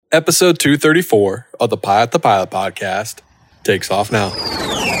Episode 234 of the Pilot the Pilot podcast takes off now.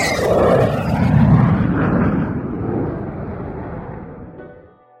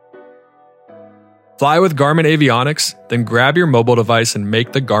 Fly with Garmin Avionics, then grab your mobile device and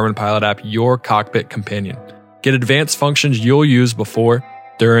make the Garmin Pilot app your cockpit companion. Get advanced functions you'll use before,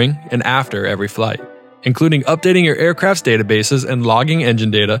 during, and after every flight, including updating your aircraft's databases and logging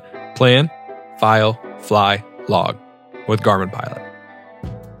engine data, plan, file, fly, log with Garmin Pilot.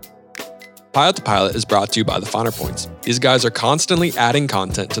 Pilot to Pilot is brought to you by The Finer Points. These guys are constantly adding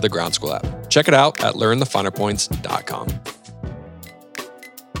content to the Ground School app. Check it out at learnthefinerpoints.com.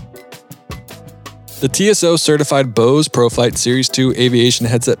 The TSO certified Bose ProFlight Series 2 aviation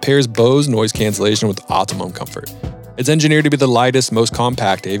headset pairs Bose noise cancellation with optimum comfort. It's engineered to be the lightest, most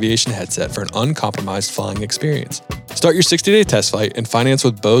compact aviation headset for an uncompromised flying experience. Start your 60-day test flight and finance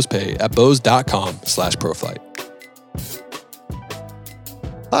with Bose Pay at bose.com/proflight.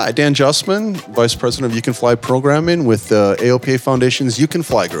 Hi, Dan Justman, Vice President of You Can Fly Programming with the AOPA Foundation's You Can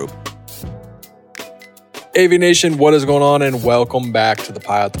Fly Group. Aviation, what is going on? And welcome back to the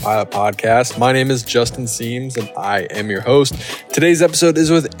Pilot podcast. My name is Justin Seams and I am your host. Today's episode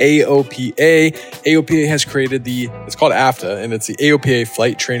is with AOPA. AOPA has created it's called AFTA, and it's the AOPA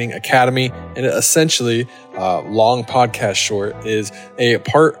Flight Training Academy. And it essentially, long podcast short, is a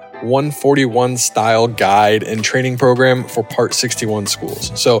Part 141 style guide and training program for Part 61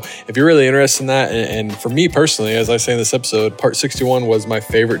 schools. So if you're really interested in that, and for me personally, as I say in this episode, Part 61 was my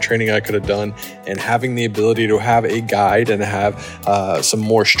favorite training I could have done, and having the ability to have a guide and have some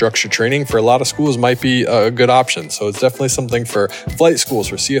more structured training for a lot of schools might be a good option. So it's definitely something for flight schools,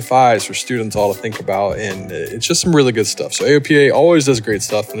 for CFIs, for students all to think about, and it's just some really good stuff. So AOPA always does great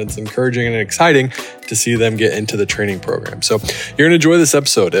stuff, and it's encouraging and exciting to see them get into the training program. So you're going to enjoy this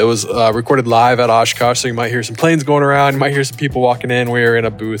episode. It was recorded live at Oshkosh, so you might hear some planes going around. You might hear some people walking in. We're in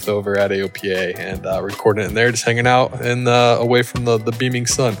a booth over at AOPA and recording it in there, just hanging out and away from the beaming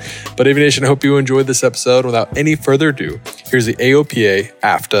sun. But Aviation, I hope you enjoyed this episode. Without any further ado, here's the AOPA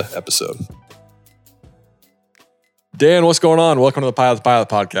AFTA episode. Dan, what's going on? Welcome to the Pilot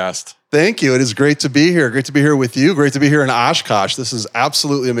podcast. Thank you. It is great to be here. Great to be here with you. Great to be here in Oshkosh. This is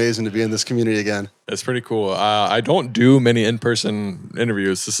absolutely amazing to be in this community again. It's pretty cool. I don't do many in-person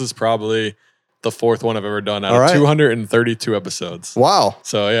interviews. This is probably the fourth one I've ever done out of 232 episodes. Wow.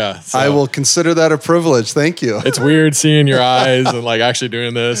 So yeah. I will consider that a privilege. Thank you. It's weird seeing your eyes and like actually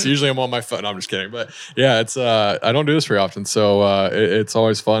doing this. Usually I'm on my phone. No, I'm just kidding. But yeah, it's I don't do this very often. So it's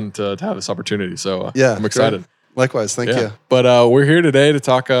always fun to have this opportunity. So yeah, I'm excited. Great. Likewise, thank you. But we're here today to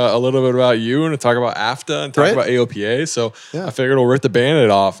talk a little bit about you and to talk about AFTA and talk about AOPA. So I figured we'll rip the Band-Aid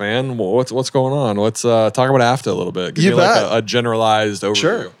off, man. What's going on? Let's talk about AFTA a little bit. Give me like a generalized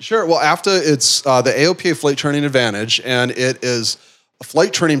overview. Sure. Well, AFTA, it's the AOPA Flight Training Advantage, and it is a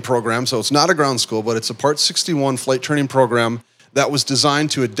flight training program. So it's not a ground school, but it's a Part 61 flight training program that was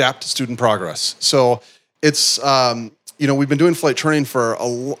designed to adapt to student progress. So it's, we've been doing flight training for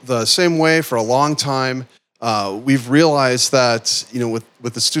the same way for a long time. We've realized that,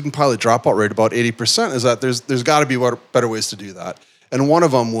 with the student pilot dropout rate about 80%, is that there's got to be better ways to do that. And one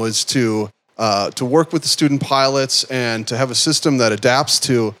of them was to work with the student pilots and to have a system that adapts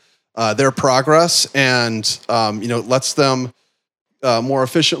to their progress and lets them more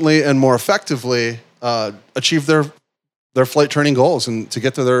efficiently and more effectively achieve their flight training goals and to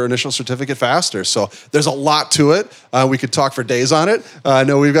get to their initial certificate faster. So there's a lot to it. We could talk for days on it. I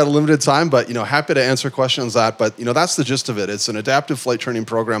know we've got a limited time, but happy to answer questions on that. But that's the gist of it. It's an adaptive flight training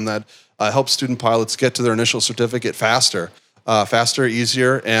program that helps student pilots get to their initial certificate faster,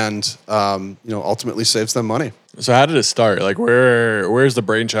 easier, and ultimately saves them money. So how did it start? Like where's the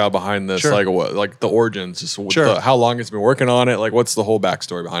brainchild behind this? Sure. Like what? Like the origins? Just how long it's been working on it? Like what's the whole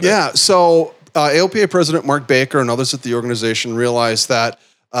backstory behind it? Yeah. So. AOPA President Mark Baker and others at the organization realized that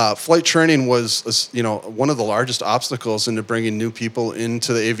flight training was, one of the largest obstacles into bringing new people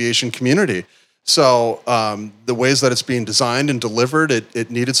into the aviation community. So the ways that it's being designed and delivered,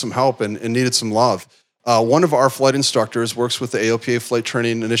 it needed some help and needed some love. One of our flight instructors works with the AOPA Flight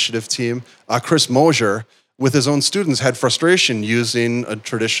Training Initiative team, Chris Mosier, with his own students, had frustration using a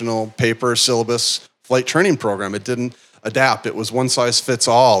traditional paper syllabus flight training program. It didn't adapt. It was one size fits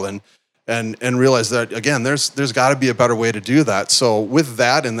all. And realize that, again, there's got to be a better way to do that. So with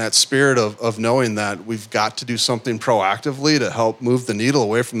that and that spirit of knowing that we've got to do something proactively to help move the needle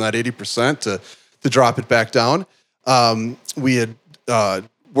away from that 80% to drop it back down, we had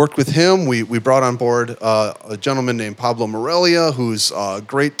worked with him. We brought on board a gentleman named Pablo Morelia, who's a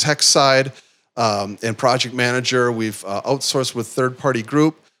great tech side and project manager. We've outsourced with third-party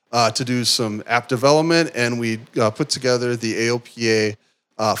group to do some app development, and we put together the AOPA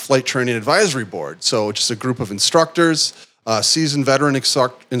Flight Training Advisory Board. So just a group of instructors, seasoned veteran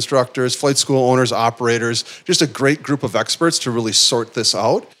instructors, flight school owners, operators, just a great group of experts to really sort this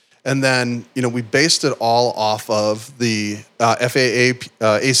out. And then, we based it all off of the FAA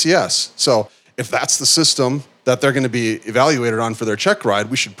ACS. So if that's the system that they're going to be evaluated on for their check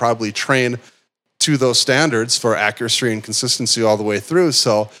ride, we should probably train to those standards for accuracy and consistency all the way through.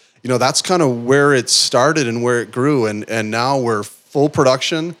 So, that's kind of where it started and where it grew. And now we're full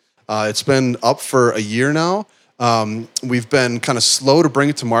production. It's been up for a year now. We've been kind of slow to bring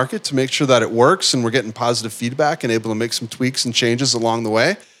it to market to make sure that it works, and we're getting positive feedback and able to make some tweaks and changes along the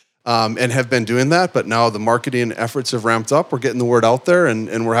way. And have been doing that, but now the marketing efforts have ramped up. We're getting the word out there,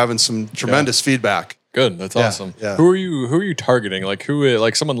 and we're having some tremendous feedback. Good, that's awesome. Yeah. Who are you targeting?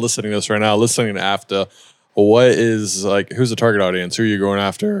 Like someone listening to this right now, listening to AFTA, who's the target audience? Who are you going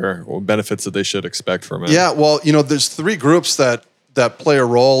after? What benefits that they should expect from it? Yeah, well, there's three groups that play a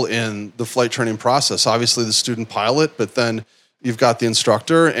role in the flight training process. Obviously, the student pilot, but then you've got the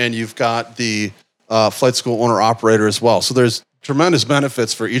instructor and you've got the flight school owner operator as well. So there's tremendous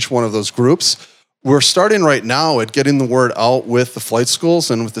benefits for each one of those groups. We're starting right now at getting the word out with the flight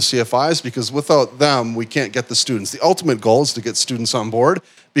schools and with the CFIs, because without them, we can't get the students. The ultimate goal is to get students on board,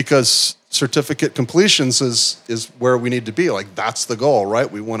 because certificate completions is where we need to be. Like, that's the goal,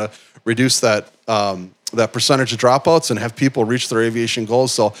 right? We want to reduce that percentage of dropouts and have people reach their aviation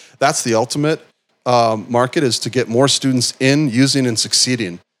goals. So that's the ultimate market, is to get more students in, using, and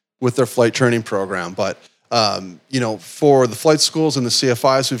succeeding with their flight training program. But for the flight schools and the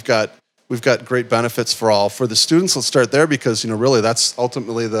CFIs, we've got great benefits for all. For the students, let's start there, because really that's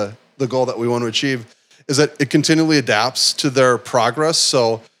ultimately the goal that we want to achieve, is that it continually adapts to their progress.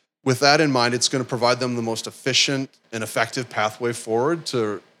 So with that in mind, it's going to provide them the most efficient and effective pathway forward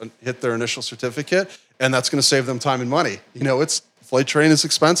to hit their initial certificate, and that's going to save them time and money. Flight training is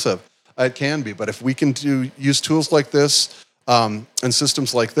expensive. It can be, but if we can use tools like this, and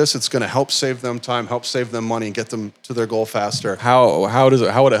systems like this, it's going to help save them time, help save them money, and get them to their goal faster. How would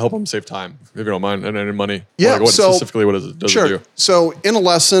it help them save time, if you don't mind, and any money? Yeah. What specifically, what does it do? So in a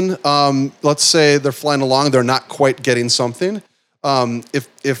lesson, let's say they're flying along, they're not quite getting something.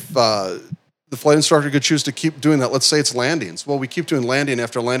 If the flight instructor could choose to keep doing that, let's say it's landings. Well, we keep doing landing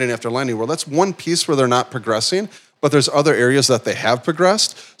after landing after landing. Well, that's one piece where they're not progressing, but there's other areas that they have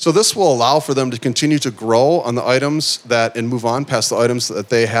progressed. So this will allow for them to continue to grow on the items and move on past the items that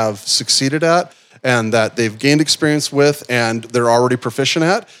they have succeeded at and that they've gained experience with and they're already proficient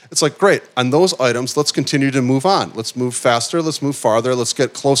at. It's like, great, on those items, let's continue to move on. Let's move faster, let's move farther, let's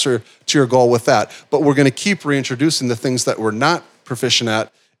get closer to your goal with that. But we're gonna keep reintroducing the things that we're not proficient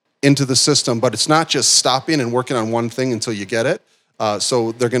at into the system, but it's not just stopping and working on one thing until you get it.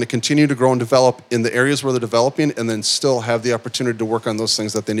 So they're going to continue to grow and develop in the areas where they're developing, and then still have the opportunity to work on those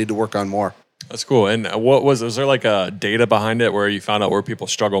things that they need to work on more. That's cool. And was there like a data behind it where you found out where people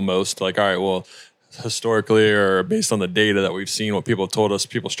struggle most? Like, all right, well, historically or based on the data that we've seen, what people have told us,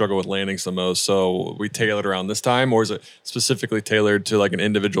 people struggle with landings the most. So we tailored around this time, or is it specifically tailored to like an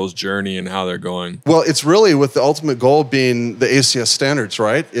individual's journey and how they're going? Well, it's really with the ultimate goal being the ACS standards,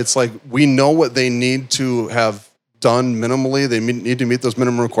 right? It's like we know what they need to have done minimally. They need to meet those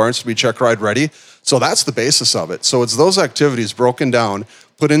minimum requirements to be check ride ready. So that's the basis of it. So it's those activities broken down,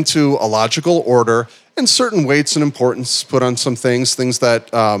 put into a logical order, and certain weights and importance put on some things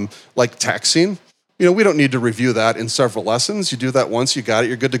that like taxiing. We don't need to review that in several lessons. You do that once, you got it,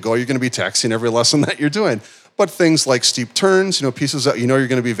 you're good to go. You're going to be taxiing every lesson that you're doing. But things like steep turns, pieces that you're going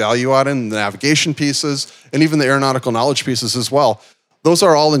to be value out in, the navigation pieces, and even the aeronautical knowledge pieces as well. Those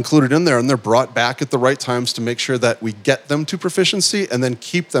are all included in there, and they're brought back at the right times to make sure that we get them to proficiency and then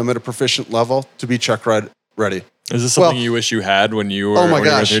keep them at a proficient level to be check ride ready. Is this something you wish you had when you were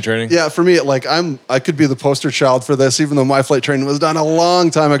in your training? Yeah, for me, I could be the poster child for this, even though my flight training was done a long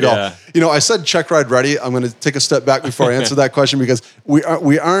time ago. Yeah. I said check ride ready. I'm going to take a step back before I answer that question, because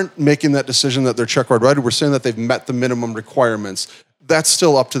we aren't making that decision that they're check ride ready. We're saying that they've met the minimum requirements. That's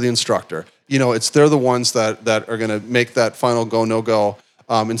still up to the instructor. They're the ones that are going to make that final go, no go,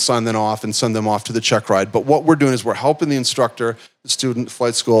 and sign them off and send them off to the check ride. But what we're doing is we're helping the instructor, the student,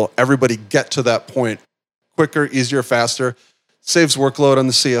 flight school, everybody get to that point quicker, easier, faster. Saves workload on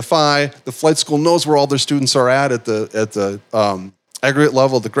the CFI. The flight school knows where all their students are at the aggregate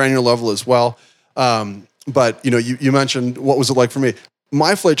level, the granular level as well. But you mentioned what was it like for me.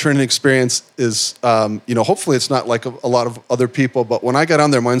 My flight training experience is, hopefully it's not like a lot of other people, but when I got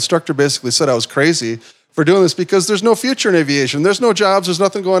on there, my instructor basically said I was crazy for doing this because there's no future in aviation. There's no jobs. There's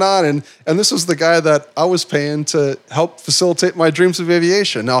nothing going on. And this was the guy that I was paying to help facilitate my dreams of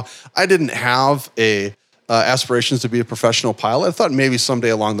aviation. Now, I didn't have a aspirations to be a professional pilot. I thought maybe someday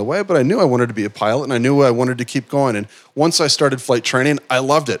along the way, but I knew I wanted to be a pilot, and I knew I wanted to keep going. And once I started flight training, I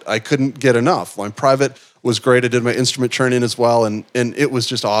loved it. I couldn't get enough. My private was great. I did my instrument training as well, and it was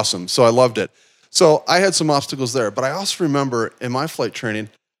just awesome. So I loved it. So I had some obstacles there, but I also remember in my flight training,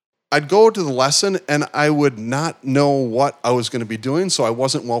 I'd go to the lesson and I would not know what I was going to be doing, so I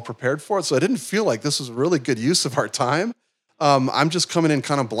wasn't well prepared for it. So I didn't feel like this was a really good use of our time. I'm just coming in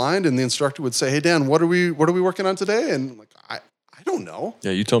kind of blind, and the instructor would say, "Hey, Dan, what are we working on today?" And I'm like, I don't know.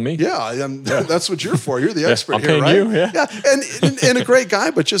 Yeah, you told me. Yeah, that's what you're for. You're the expert I'm here, paying right? you, yeah. And a great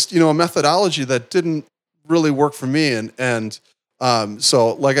guy, but just a methodology that didn't really work for me. And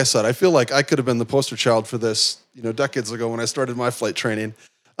so, like I said, I feel like I could have been the poster child for this, decades ago when I started my flight training.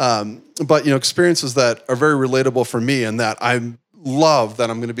 But experiences that are very relatable for me, and that I love that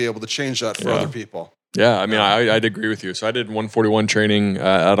I'm going to be able to change that for other people. Yeah, I mean, I'd agree with you. So I did 141 training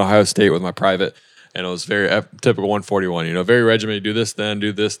at Ohio State with my private, and it was very typical 141. Very regimented. You do this, then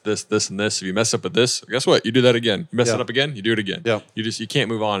do this, this, and this. If you mess up with this, guess what? You do that again. You mess it up again, you do it again. Yeah. You can't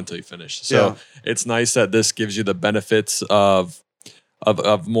move on until you finish. So it's nice that this gives you the benefits of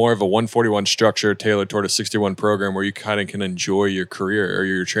more of a 141 structure tailored toward a 61 program where you kind of can enjoy your career or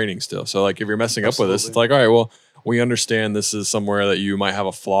your training still. So like if you're messing up with this, it's like, all right, well, we understand this is somewhere that you might have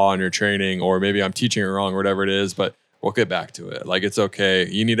a flaw in your training, or maybe I'm teaching it wrong or whatever it is, but we'll get back to it. Like, it's okay.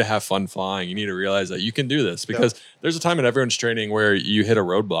 You need to have fun flying. You need to realize that you can do this, because there's a time in everyone's training where you hit a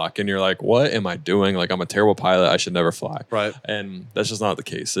roadblock and you're like, what am I doing? Like, I'm a terrible pilot. I should never fly. Right. And that's just not the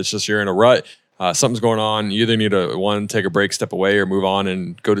case. It's just you're in a rut. Something's going on. You either need to take a break, step away, or move on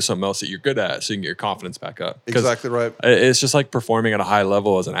and go to something else that you're good at, so you can get your confidence back up. Exactly right. It's just like performing at a high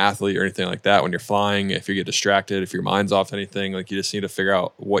level as an athlete or anything like that. When you're flying, if you get distracted, if your mind's off anything, like, you just need to figure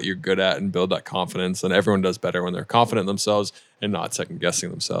out what you're good at and build that confidence. And everyone does better when they're confident in themselves and not second guessing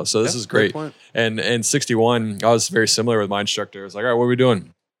themselves. So this is great. And in 61, I was very similar with my instructor. I was like, all right, what are we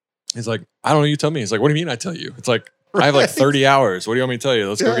doing? He's like, I don't know. You tell me. He's like, what do you mean I tell you? It's like, I have like 30 hours. What do you want me to tell you?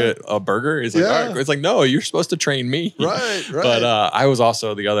 Let's go get a burger. He's like, all right. It's like, no, you're supposed to train me. Right. But I was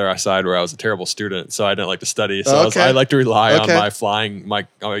also the other side where I was a terrible student, so I didn't like to study. So I like to rely on my flying, my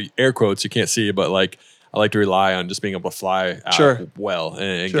air quotes. You can't see, but like, I like to rely on just being able to fly out well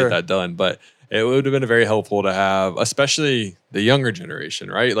and get that done. But it would have been very helpful to have, especially the younger generation,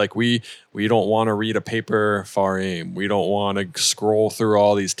 right? Like, we don't want to read a paper far aim. We don't want to scroll through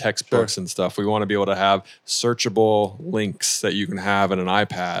all these textbooks and stuff. We want to be able to have searchable links that you can have in an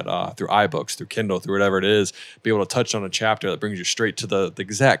iPad, through iBooks, through Kindle, through whatever it is, be able to touch on a chapter that brings you straight to the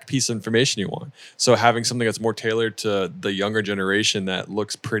exact piece of information you want. So having something that's more tailored to the younger generation, that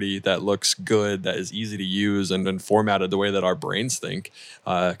looks pretty, that looks good, that is easy to use and formatted the way that our brains think,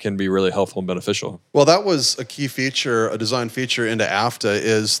 can be really helpful and beneficial. Well, that was a key feature, a design feature into AFTA,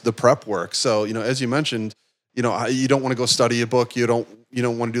 is the prep work. So, as you mentioned, you don't want to go study a book. You don't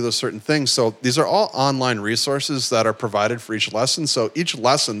want to do those certain things. So these are all online resources that are provided for each lesson. So each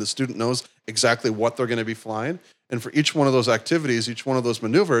lesson, the student knows exactly what they're going to be flying. And for each one of those activities, each one of those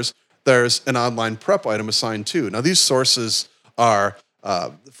maneuvers, there's an online prep item assigned too. Now, these sources are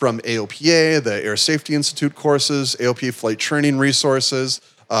from AOPA, the Air Safety Institute courses, AOPA flight training resources,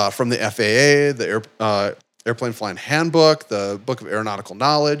 from the FAA, the Airplane Flying Handbook, the Book of Aeronautical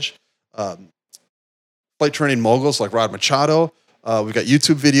Knowledge, flight training moguls like Rod Machado. We've got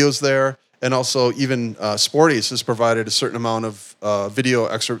YouTube videos there. And also even Sporties has provided a certain amount of video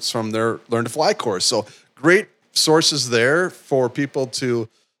excerpts from their Learn to Fly course. So great sources there for people to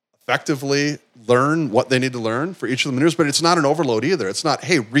effectively learn what they need to learn for each of the maneuvers. But it's not an overload either. It's not,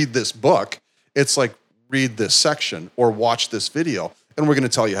 hey, read this book. It's like, read this section or watch this video, and we're going to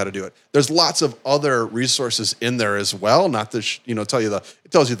tell you how to do it. There's lots of other resources in there as well. Not to tell you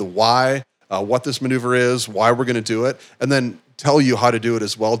it tells you the why, what this maneuver is, why we're going to do it, and then tell you how to do it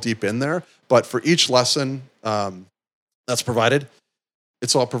as well deep in there. But for each lesson that's provided,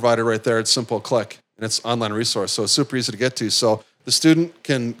 it's all provided right there. It's simple click, and it's online resource, so it's super easy to get to. So the student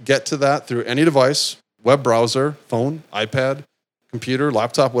can get to that through any device, web browser, phone, iPad, computer,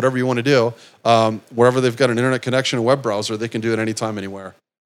 laptop, whatever you want to do. Wherever they've got an internet connection, a web browser, they can do it anytime, anywhere.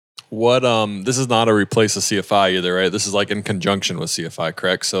 What this is not a replace of CFI either, right? This is like in conjunction with CFI,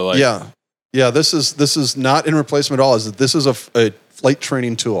 correct? So like this is not in replacement at all. This is a flight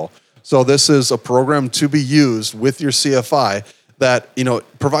training tool. So this is a program to be used with your CFI that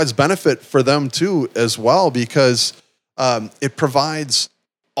provides benefit for them too as well, because it provides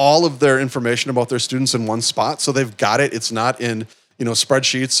all of their information about their students in one spot. So they've got it. It's not in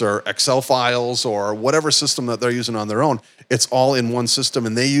spreadsheets or Excel files or whatever system that they're using on their own. It's all in one system,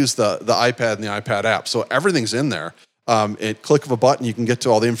 and they use the iPad and the iPad app. So everything's in there. At click of a button, you can get to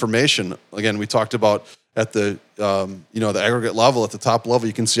all the information. Again, we talked about at the the aggregate level, at the top level,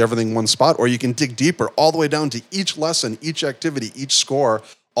 you can see everything in one spot, or you can dig deeper all the way down to each lesson, each activity, each score,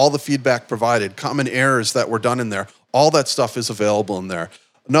 all the feedback provided, common errors that were done in there. All that stuff is available in there.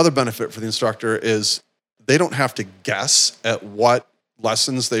 Another benefit for the instructor is they don't have to guess at what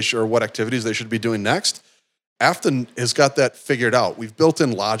lessons they should or what activities they should be doing next. Afton has got that figured out. We've built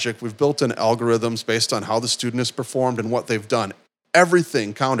in logic, we've built in algorithms based on how the student has performed and what they've done.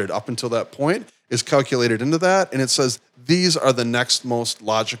 Everything counted up until that point is calculated into that, and it says these are the next most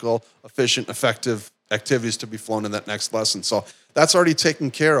logical, efficient, effective activities to be flown in that next lesson. So that's already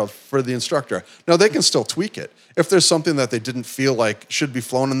taken care of for the instructor. Now, they can still tweak it. If there's something that they didn't feel like should be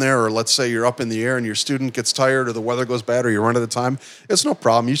flown in there, or let's say you're up in the air and your student gets tired or the weather goes bad or you run out of time, it's no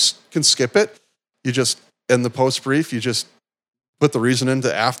problem. You can skip it. You just, in the post brief, you just put the reason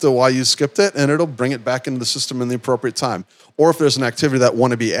into after why you skipped it, and it'll bring it back into the system in the appropriate time. Or if there's an activity that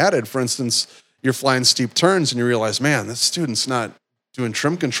want to be added, for instance, you're flying steep turns and you realize, man, this student's not doing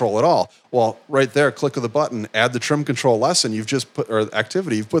trim control at all. Well, right there, click of the button, add the trim control lesson. You've just put, or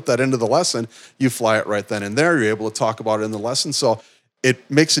activity, you've put that into the lesson. You fly it right then and there. You're able to talk about it in the lesson. So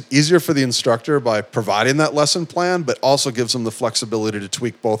it makes it easier for the instructor by providing that lesson plan, but also gives them the flexibility to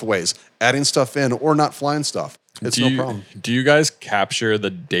tweak both ways, adding stuff in or not flying stuff. It's no problem. Do you guys capture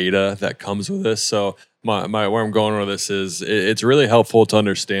the data that comes with this? So my where I'm going with this is it's really helpful to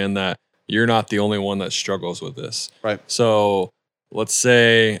understand that you're not the only one that struggles with this. Right. So let's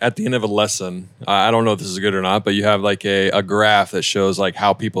say at the end of a lesson, I don't know if this is good or not, but you have like a graph that shows like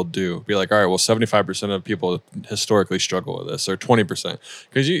how people do. Be like, all right, well, 75% of people historically struggle with this, or 20%.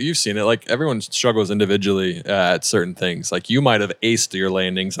 Because you've seen it, like everyone struggles individually at certain things. Like you might have aced your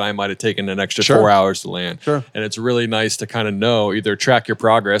landings, and I might have taken an extra 4 hours to land. Sure. And it's really nice to kind of know, either track your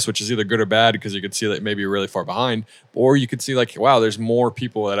progress, which is either good or bad, because you could see that maybe you're really far behind, or you could see like, wow, there's more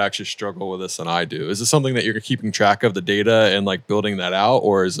people that actually struggle with this than I do. Is this something that you're keeping track of, the data, and like building that out,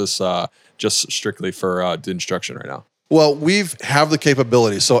 or is this just strictly for the instruction right now? Well, we have the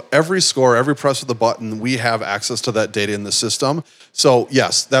capability. So every score, every press of the button, we have access to that data in the system. So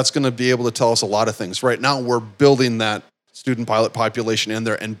yes, that's going to be able to tell us a lot of things. Right now, we're building that student pilot population in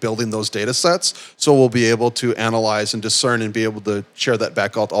there and building those data sets. So we'll be able to analyze and discern and be able to share that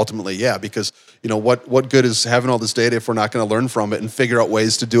back out ultimately. Yeah, because what good is having all this data if we're not going to learn from it and figure out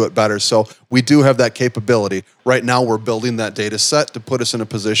ways to do it better? So we do have that capability. Right now, we're building that data set to put us in a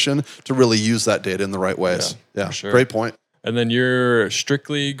position to really use that data in the right ways. Yeah, sure. Great point. And then you're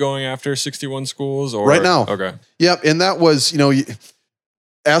strictly going after 61 schools, or right now? Okay. Yep, and that was,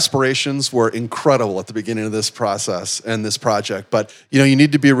 aspirations were incredible at the beginning of this process and this project, but you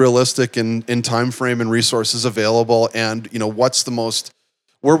need to be realistic in time frame and resources available, and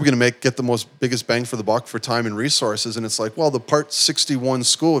where are we going to get the biggest bang for the buck for time and resources? And it's like, well, the Part 61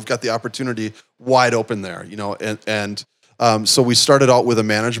 school, we've got the opportunity wide open there, so we started out with a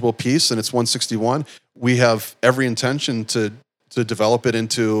manageable piece, and it's 161. We have every intention to develop it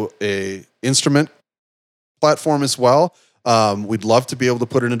into a instrument platform as well. We'd love to be able to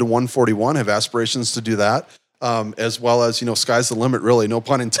put it into 141, have aspirations to do that, as well as, sky's the limit, really, no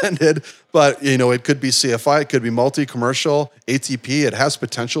pun intended, but, it could be CFI, it could be multi-commercial, ATP, it has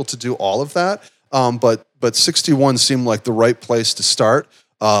potential to do all of that, but 61 seemed like the right place to start.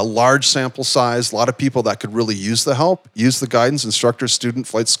 Large sample size, a lot of people that could really use the help, use the guidance, instructor, student,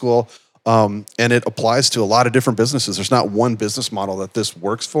 flight school, and it applies to a lot of different businesses. There's not one business model that this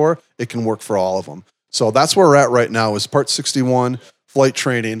works for. It can work for all of them. So that's where we're at right now is Part 61 flight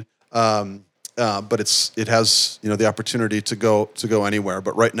training, but it has the opportunity to go anywhere.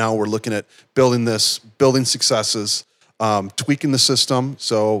 But right now we're looking at building successes, tweaking the system.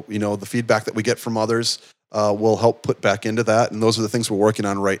 So the feedback that we get from others will help put back into that. And those are the things we're working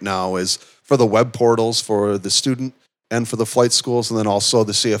on right now is for the web portals for the student and for the flight schools, and then also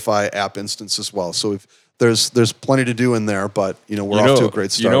the CFI app instance as well. So there's plenty to do in there, but we're off to a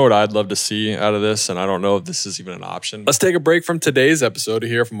great start. You know what I'd love to see out of this, and I don't know if this is even an option. Let's take a break from today's episode to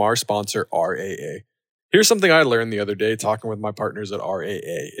hear from our sponsor, RAA. Here's something I learned the other day talking with my partners at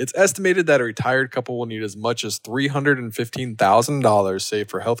RAA. It's estimated that a retired couple will need as much as $315,000 saved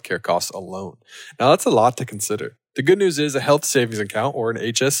for healthcare costs alone. Now, that's a lot to consider. The good news is a health savings account, or an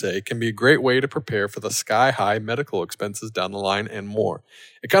HSA, can be a great way to prepare for the sky-high medical expenses down the line and more.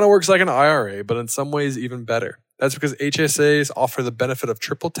 It kind of works like an IRA, but in some ways even better. That's because HSAs offer the benefit of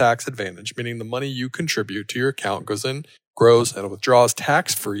triple tax advantage, meaning the money you contribute to your account goes in grows, and withdraws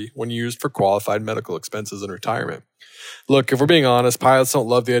tax-free when used for qualified medical expenses in retirement. Look, if we're being honest, pilots don't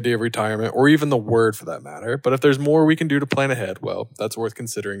love the idea of retirement, or even the word for that matter, but if there's more we can do to plan ahead, well, that's worth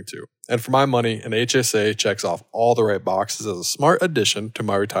considering too. And for my money, an HSA checks off all the right boxes as a smart addition to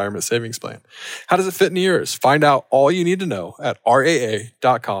my retirement savings plan. How does it fit into yours? Find out all you need to know at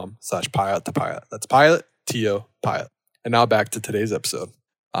raa.com/pilot to pilot. That's pilot, T-O, pilot. And now back to today's episode.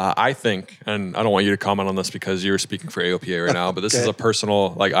 I think, and I don't want you to comment on this because you're speaking for AOPA right now, but this is a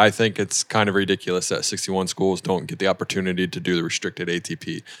personal, I think it's kind of ridiculous that 61 schools don't get the opportunity to do the restricted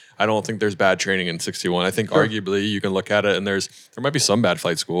ATP. I don't think there's bad training in 61. I think arguably you can look at it and there might be some bad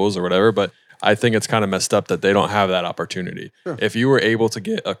flight schools or whatever, but I think it's kind of messed up that they don't have that opportunity. Sure. If you were able to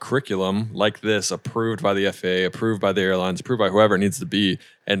get a curriculum like this approved by the FAA, approved by the airlines, approved by whoever it needs to be,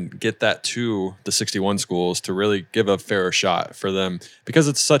 and get that to the 61 schools to really give a fairer shot for them, because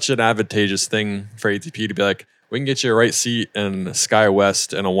it's such an advantageous thing for ATP to be like, we can get you a right seat in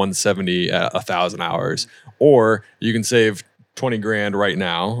SkyWest and a 170 at 1,000 hours, or you can save 20 grand right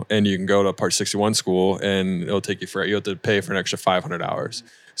now and you can go to Part 61 school and it'll take you you have to pay for an extra 500 hours.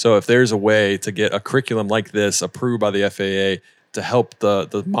 So if there's a way to get a curriculum like this approved by the FAA to help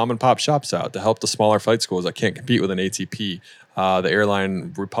the mom and pop shops out, to help the smaller flight schools that can't compete with an ATP, the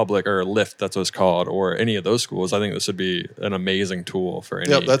Airline Republic or Lyft, that's what it's called, or any of those schools, I think this would be an amazing tool for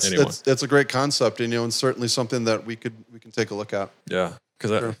anyone. That's a great concept, and certainly something that we can take a look at. Yeah,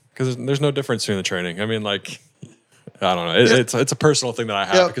 because there's no difference between the training. I mean, I don't know. It's a personal thing that I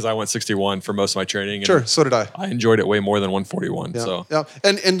have because I went 61 for most of my training. And so did I. I enjoyed it way more than 141.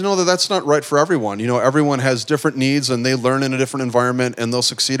 And know that's not right for everyone. Everyone has different needs and they learn in a different environment and they'll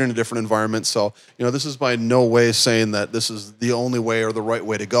succeed in a different environment. So, this is by no way saying that this is the only way or the right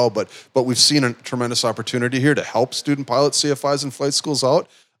way to go, but we've seen a tremendous opportunity here to help student pilots, CFIs, and flight schools out.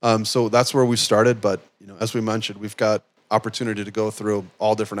 So that's where we started. But, as we mentioned, we've got opportunity to go through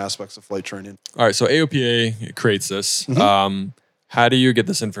all different aspects of flight training. All right, so AOPA creates this. Mm-hmm. How do you get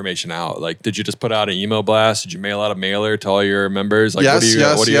this information out? Did you just put out an email blast? Did you mail out a mailer to all your members?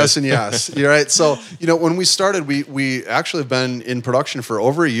 Yes, and yes. You're right. So, when we started, we actually have been in production for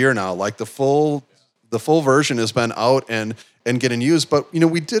over a year now. The full version has been out and getting used. But,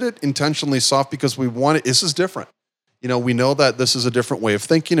 we did it intentionally soft because this is different. We know that this is a different way of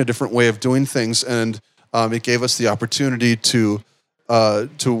thinking, a different way of doing things, and it gave us the opportunity to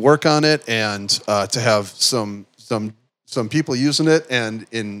work on it and to have some people using it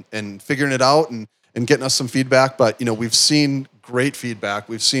and figuring it out and getting us some feedback. But we've seen great feedback.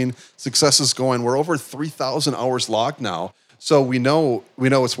 We've seen successes going. We're over 3,000 hours logged now, so we know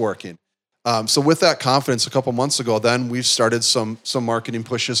it's working. So with that confidence, a couple months ago, then we've started some marketing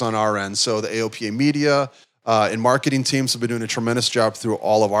pushes on our end. So the AOPA media and marketing teams have been doing a tremendous job through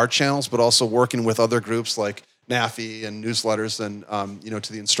all of our channels, but also working with other groups like NAFI and newsletters and,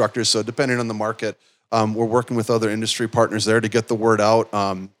 to the instructors. So depending on the market, we're working with other industry partners there to get the word out,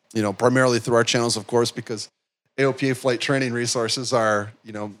 primarily through our channels, of course, because AOPA flight training resources are,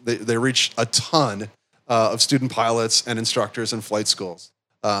 they reach a ton of student pilots and instructors and flight schools.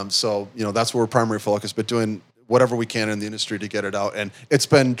 So, that's where we're primary focus, but doing whatever we can in the industry to get it out. And it's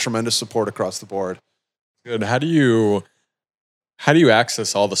been tremendous support across the board. Good. How do you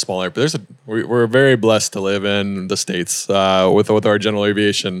access all the smaller? We're very blessed to live in the States with our general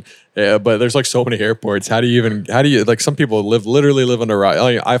aviation, but there's so many airports. How do you some people literally live under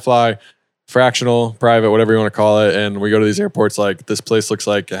I fly fractional, private, whatever you want to call it, and we go to these airports this place looks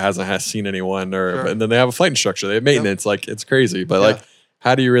like it hasn't seen anyone, and then they have a flight instructor, they have maintenance, it's crazy, but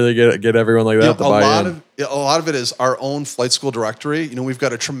how do you really get everyone like that to buy in? A lot of it is our own flight school directory. We've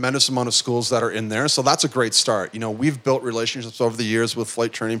got a tremendous amount of schools that are in there, so that's a great start. We've built relationships over the years with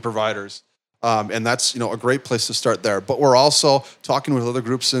flight training providers, and that's a great place to start there. But we're also talking with other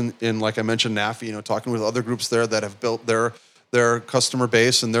groups in like I mentioned, NAFI. Talking with other groups there that have built their customer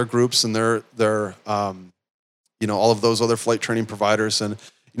base and their groups and their all of those other flight training providers, and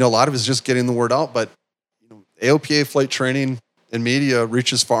a lot of it is just getting the word out. But AOPA flight training and media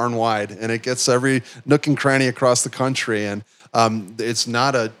reaches far and wide, and it gets every nook and cranny across the country. And it's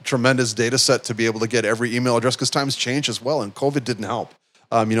not a tremendous data set to be able to get every email address because times change as well, and COVID didn't help.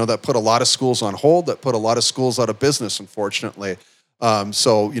 That put a lot of schools on hold, that put a lot of schools out of business, unfortunately.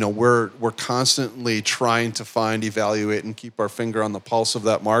 So we're constantly trying to find, evaluate, and keep our finger on the pulse of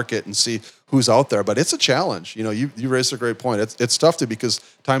that market and see who's out there. But it's a challenge. You raised a great point. It's tough because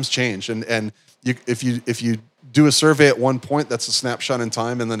times change, and if you do a survey at one point, that's a snapshot in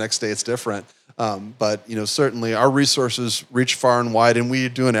time, and the next day it's different. But certainly our resources reach far and wide, and we're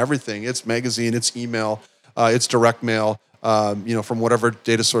doing everything. It's magazine, it's email, it's direct mail. From whatever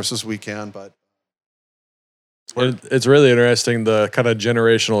data sources we can. But It's really interesting, the kind of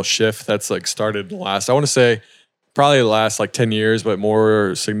generational shift that's like started the last, I want to say probably the last like 10 years, but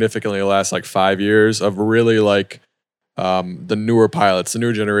more significantly the last like 5 years of really like the newer pilots, the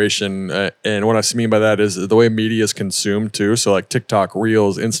newer generation. And what I mean by that is the way media is consumed too. So like TikTok,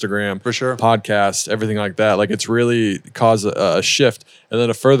 Reels, Instagram, For sure. podcasts, everything like that. Like it's really caused a shift. And then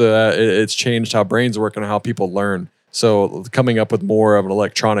to further that, it's changed how brains work and how people learn. So coming up with more of an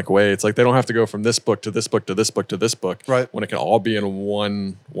electronic way, it's like they don't have to go from this book to this book to this book to this book, Right. when it can all be in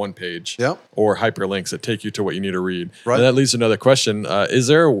one page, Yep. or hyperlinks that take you to what you need to read. Right. And that leads to another question: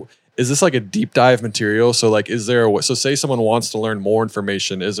 is this like a deep dive material? So like, so say someone wants to learn more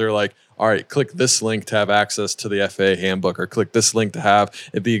information. Is there like, all right, click this link to have access to the FAA handbook, or click this link to have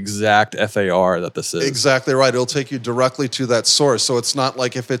the exact FAR that this is? Exactly right. It'll take you directly to that source. So it's not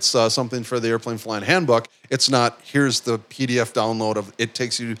like if it's something for the airplane flying handbook, it's not, here's the PDF download of, it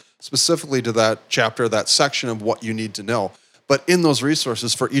takes you specifically to that chapter, that section of what you need to know. But in those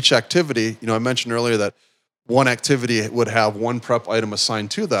resources for each activity, I mentioned earlier that one activity would have one prep item assigned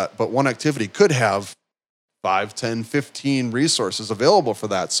to that, but one activity could have 5, 10, 15 resources available for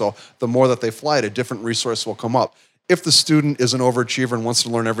that. So the more that they fly it, a different resource will come up. If the student is an overachiever and wants to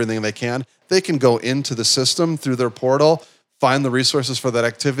learn everything they can go into the system through their portal, find the resources for that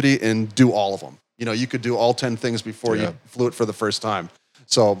activity, and do all of them. You could do all 10 things before you flew it for the first time.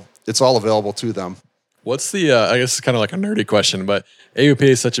 So it's all available to them. What's the, I guess it's kind of like a nerdy question, but AOPA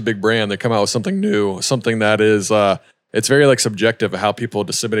is such a big brand. They come out with something new, something that is, it's very like subjective of how people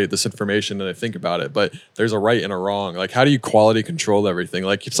disseminate this information and they think about it, but there's a right and a wrong. Like, how do you quality control everything?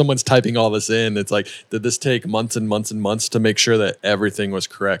 Like, if someone's typing all this in, it's like, did this take months and months and months to make sure that everything was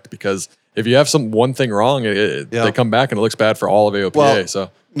correct? Because if you have one thing wrong, they come back and it looks bad for all of AOPA.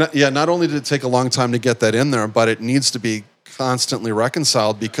 Well, not only did it take a long time to get that in there, but it needs to be constantly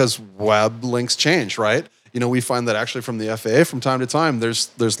reconciled because web links change, right? We find that actually from the FAA from time to time,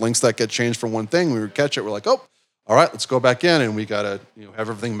 there's links that get changed from one thing. We catch it. We're like, oh, all right, let's go back in, and we got to have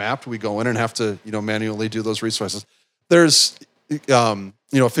everything mapped. We go in and have to manually do those resources. There's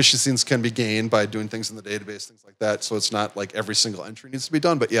efficiencies can be gained by doing things in the database, things like that. So it's not like every single entry needs to be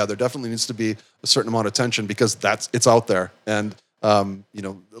done, but yeah, there definitely needs to be a certain amount of attention because it's out there. And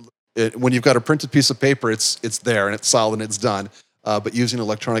when you've got a printed piece of paper, it's there and it's solid and it's done. But using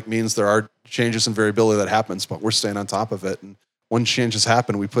electronic means there are changes and variability that happens, but we're staying on top of it. And when changes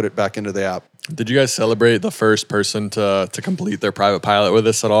happen, we put it back into the app. Did you guys celebrate the first person to complete their private pilot with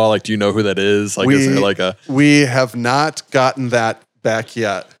us at all? Like, do you know who that is? Like, is there like We have not gotten that back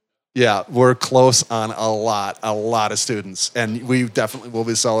yet. Yeah, we're close on a lot of students, and we definitely will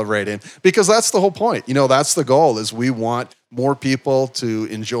be celebrating because that's the whole point. That's the goal is we want more people to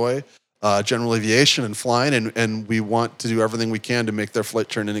enjoy general aviation and flying, and we want to do everything we can to make their flight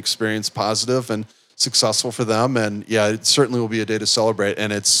training experience positive and successful for them. And yeah, it certainly will be a day to celebrate,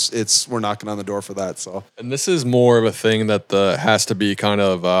 and we're knocking on the door for that. So, and this is more of a thing that has to be kind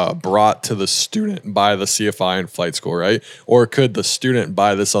of brought to the student by the CFI and flight school, right? Or could the student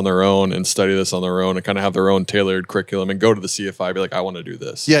buy this on their own and study this on their own and kind of have their own tailored curriculum and go to the CFI and be like, I want to do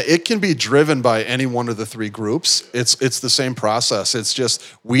this? Yeah, it can be driven by any one of the three groups. It's the same process. It's just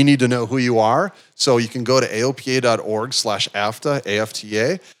we need to know who you are. So you can go to aopa.org/AFTA,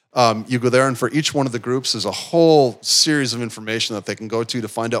 AFTA. You go there, and for each one of the groups, there's a whole series of information that they can go to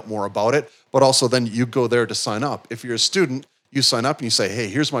find out more about it. But also, then you go there to sign up. If you're a student, you sign up and you say, "Hey,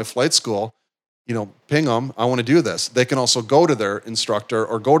 here's my flight school. Ping them. I want to do this." They can also go to their instructor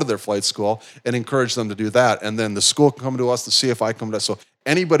or go to their flight school and encourage them to do that. And then the school can come to us, the CFI come to us. So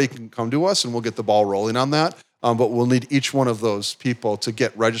anybody can come to us, and we'll get the ball rolling on that. But we'll need each one of those people to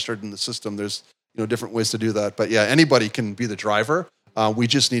get registered in the system. There's different ways to do that. But yeah, anybody can be the driver. We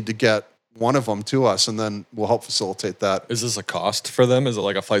just need to get one of them to us, and then we'll help facilitate that. Is this a cost for them? Is it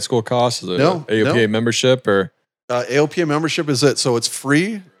like a flight school cost? Is it No, AOPA membership or? AOPA membership is it. So it's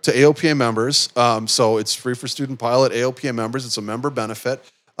free to AOPA members. So it's free for student pilot AOPA members. It's a member benefit.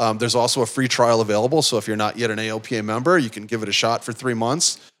 There's also a free trial available. So if you're not yet an AOPA member, you can give it a shot for 3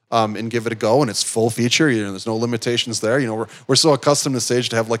 months and give it a go. And it's full feature. There's no limitations there. We're so accustomed to Sage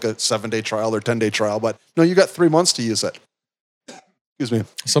to have like a 7-day trial or 10-day trial, but no, you got 3 months to use it. Excuse me.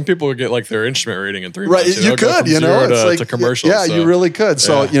 Some people would get like their instrument rating in 3 right, months. You could, to commercial. Yeah, so. You really could.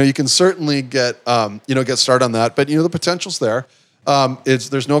 So, you can certainly get started on that. But, the potential's there.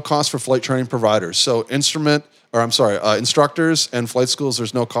 There's no cost for flight training providers. So instructors and flight schools,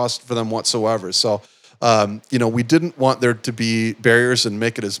 there's no cost for them whatsoever. So, we didn't want there to be barriers and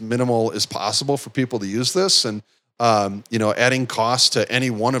make it as minimal as possible for people to use this. And, adding cost to any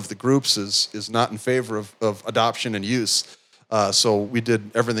one of the groups is not in favor of adoption and use. So we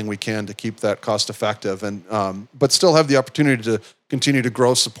did everything we can to keep that cost effective, and but still have the opportunity to continue to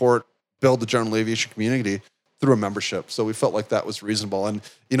grow, support, build the general aviation community through a membership. So we felt like that was reasonable. And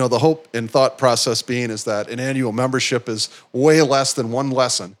the hope and thought process being is that an annual membership is way less than one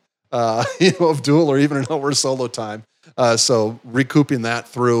lesson, of dual or even an hour solo time. So recouping that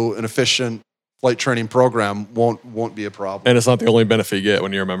through an efficient flight training program won't be a problem. And it's not the only benefit you get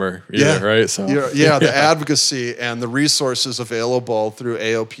when you're a member either, right? So the advocacy and the resources available through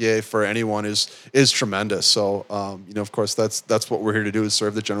AOPA for anyone is tremendous. So of course that's what we're here to do, is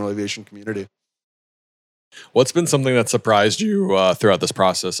serve the general aviation community. What's been something that surprised you throughout this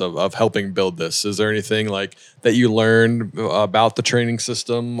process of helping build this? Is there anything like that you learned about the training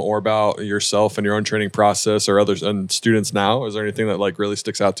system or about yourself and your own training process or others and students now? Is there anything that like really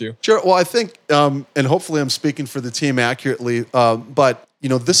sticks out to you? Sure. Well, I think, and hopefully I'm speaking for the team accurately, but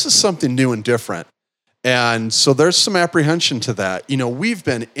this is something new and different. And so there's some apprehension to that. We've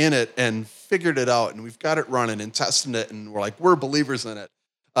been in it and figured it out, and we've got it running and testing it, and we're believers in it.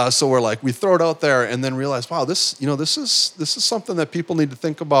 So we're like, we throw it out there and then realize, wow, this is something that people need to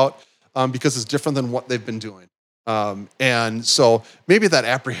think about because it's different than what they've been doing. And so maybe that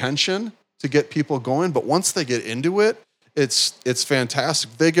apprehension to get people going, but once they get into it, it's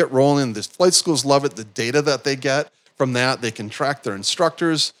fantastic. They get rolling. The flight schools love it. The data that they get from that, they can track their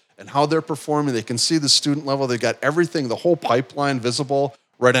instructors and how they're performing. They can see the student level. They got everything, the whole pipeline visible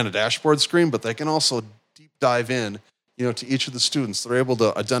right on a dashboard screen, but they can also deep dive in to each of the students. They're able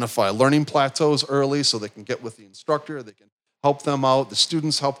to identify learning plateaus early so they can get with the instructor. They can help them out. The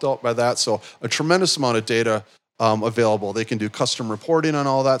students helped out by that. So a tremendous amount of data available. They can do custom reporting on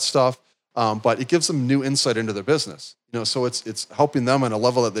all that stuff, but it gives them new insight into their business. So it's helping them on a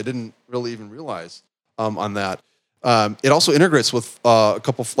level that they didn't really even realize on that. It also integrates with a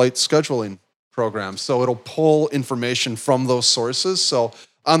couple flight scheduling programs. So it'll pull information from those sources. So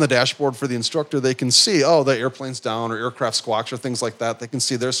on the dashboard for the instructor, they can see, the airplane's down or aircraft squawks or things like that. They can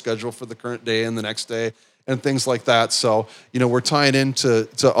see their schedule for the current day and the next day and things like that. So, we're tying into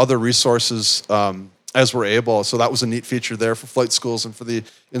other resources as we're able. So that was a neat feature there for flight schools and for the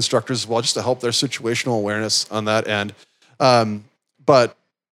instructors as well, just to help their situational awareness on that end. But,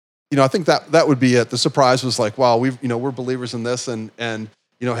 I think that would be it. The surprise was like, wow, we're believers in this and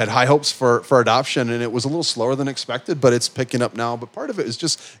had high hopes for adoption, and it was a little slower than expected, but it's picking up now. But part of it is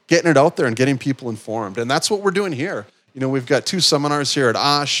just getting it out there and getting people informed. And that's what we're doing here. We've got 2 seminars here at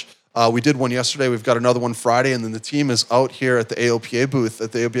OSH. We did one yesterday. We've got another one Friday. And then the team is out here at the AOPA booth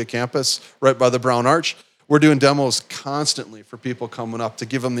at the AOPA campus right by the Brown Arch. We're doing demos constantly for people coming up to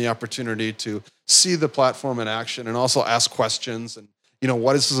give them the opportunity to see the platform in action and also ask questions. And,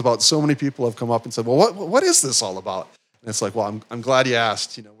 what is this about? So many people have come up and said, well, what is this all about? And it's like, well, I'm glad you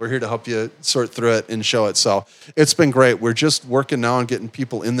asked. We're here to help you sort through it and show it. So it's been great. We're just working now on getting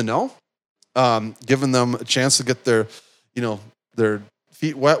people in the know, giving them a chance to get their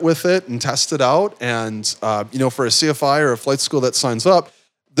feet wet with it and test it out. And, for a CFI or a flight school that signs up,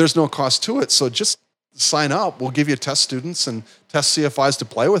 there's no cost to it. So just sign up. We'll give you test students and test CFIs to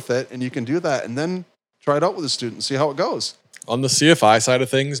play with it. And you can do that and then try it out with a student and see how it goes. On the CFI side of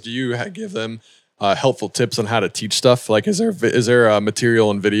things, do you give them helpful tips on how to teach stuff? Like, is there material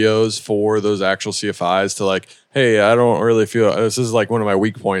and videos for those actual CFIs to like, hey, I don't really feel this is like one of my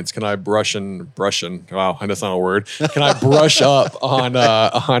weak points. Can I brush and wow, that's not a word. Can I brush up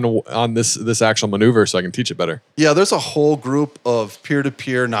on this actual maneuver so I can teach it better? Yeah, there's a whole group of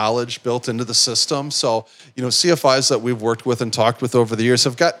peer-to-peer knowledge built into the system. So, CFIs that we've worked with and talked with over the years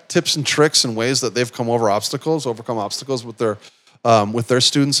have got tips and tricks and ways that they've overcome obstacles with their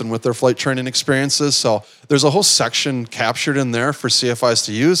students and with their flight training experiences. So there's a whole section captured in there for CFIs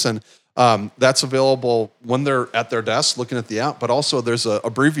to use, and that's available when they're at their desk looking at the app, but also there's an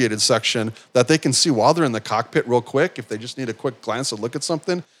abbreviated section that they can see while they're in the cockpit real quick. If they just need a quick glance or look at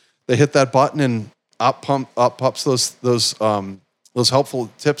something, they hit that button and up pops those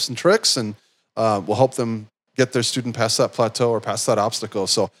helpful tips and tricks, and will help them get their student past that plateau or past that obstacle.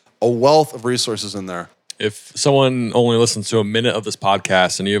 So a wealth of resources in there. If someone only listens to a minute of this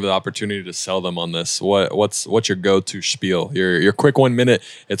podcast and you have the opportunity to sell them on this, what's your go-to spiel? Your quick 1 minute,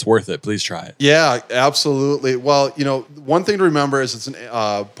 it's worth it. Please try it. Yeah, absolutely. Well, one thing to remember is it's an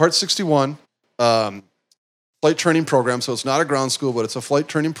Part 61 flight training program. So it's not a ground school, but it's a flight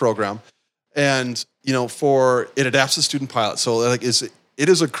training program. And, it adapts to student pilots. So it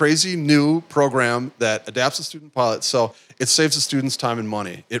is a crazy new program that adapts to student pilots. So it saves the students time and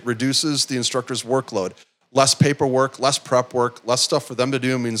money. It reduces the instructor's workload. Less paperwork, less prep work, less stuff for them to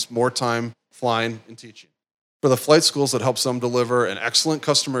do means more time flying and teaching. For the flight schools, it helps them deliver an excellent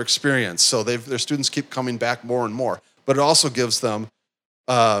customer experience. So their students keep coming back more and more. but it also gives them,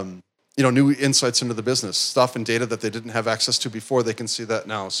 new insights into the business, stuff and data that they didn't have access to before. They can see that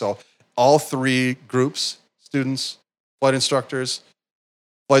now. So all three groups, students, flight instructors,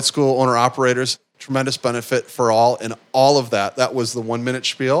 flight school owner operators, tremendous benefit for all. And all of that was the 1 minute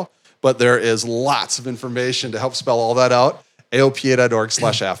spiel, but there is lots of information to help spell all that out.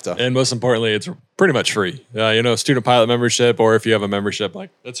 AOPA.org/AFTA. And most importantly, it's pretty much free. Student pilot membership, or if you have a membership, like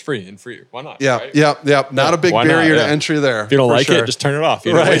that's free and free. Why not? Yeah, right? yeah. Not a big barrier to entry there. If you don't like it, just turn it off.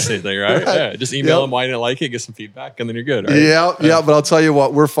 You don't waste anything, right? Right. Yeah, just email them why you didn't like it, get some feedback, and then you're good. Right? Yeah. But I'll tell you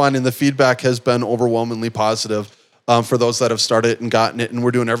what, we're finding the feedback has been overwhelmingly positive for those that have started and gotten it, and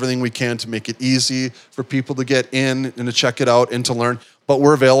we're doing everything we can to make it easy for people to get in and to check it out and to learn. But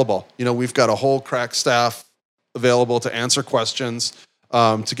we're available. We've got a whole crack staff available to answer questions.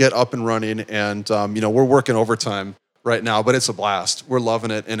 To get up and running, and we're working overtime right now, but it's a blast. We're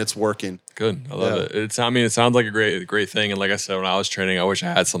loving it, and it's working. Good, I love it. It sounds like a great thing. And like I said, when I was training, I wish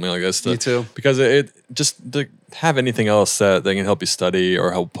I had something like this. Me too. Because it just to have anything else that can help you study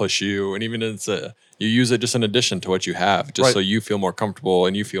or help push you, and even you use it just in addition to what you have, just so you feel more comfortable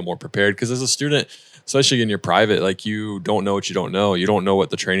and you feel more prepared. Because as a student, especially in your private, like you don't know what you don't know. You don't know what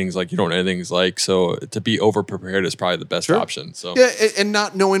the training's like. You don't know anything's like. So to be over prepared is probably the best option. So and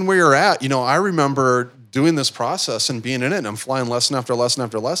not knowing where you're at. I remember doing this process and being in it, and I'm flying lesson after lesson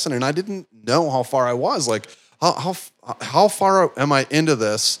after lesson, and I didn't know how far I was. Like how far am I into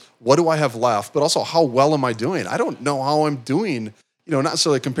this? What do I have left? But also, how well am I doing? I don't know how I'm doing. Not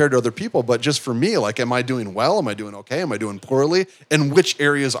necessarily compared to other people, but just for me, like, am I doing well? Am I doing okay? Am I doing poorly? And which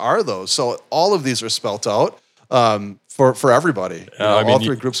areas are those? So all of these are spelt out for everybody. All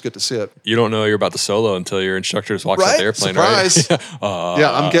three groups get to see it. You don't know you're about to solo until your instructors walk out the airplane, Surprise. right?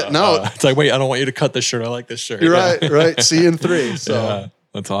 I'm getting out. It's like, wait, I don't want you to cut this shirt. I like this shirt. You're right. See you in 3. So. Yeah,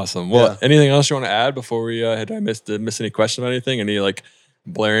 that's awesome. Well, anything else you want to add before we did I miss any question about anything? Any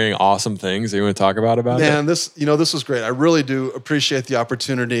blaring awesome things that you want to talk about Man, this was great. I really do appreciate the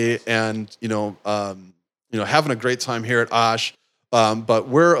opportunity, and having a great time here at Osh. But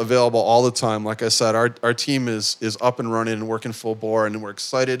we're available all the time. Like I said, our team is up and running and working full bore, and we're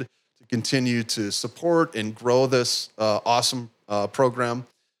excited to continue to support and grow this awesome program.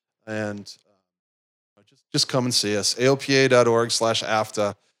 And just come and see us.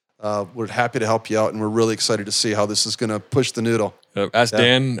 AOPA.org/AFTA. We're happy to help you out, and we're really excited to see how this is going to push the needle.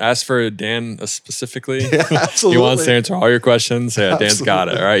 Ask for Dan specifically. Yeah, absolutely. He wants to answer all your questions. Yeah, Dan's got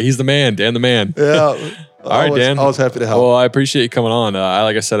it. All right. He's the man. Dan the man. Yeah. All right, Dan. I was happy to help. Well, I appreciate you coming on.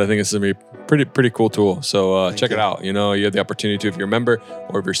 Like I said, I think this is going to be pretty cool tool. So check it out. You have the opportunity to, if you're a member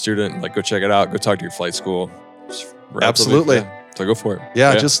or if you're a student, go check it out. Go talk to your flight school. Absolutely. So go for it.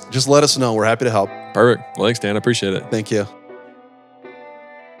 Yeah, just let us know. We're happy to help. Perfect. Well, thanks, Dan. I appreciate it. Thank you.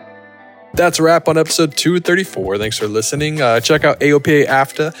 That's a wrap on episode 234. Thanks for listening. Check out AOPA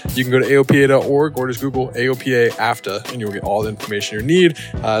AFTA. You can go to AOPA.org or just Google AOPA AFTA, and you'll get all the information you need,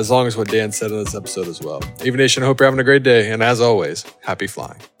 as long as what Dan said in this episode as well. Aviation, I hope you're having a great day. And as always, happy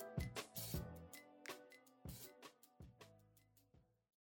flying.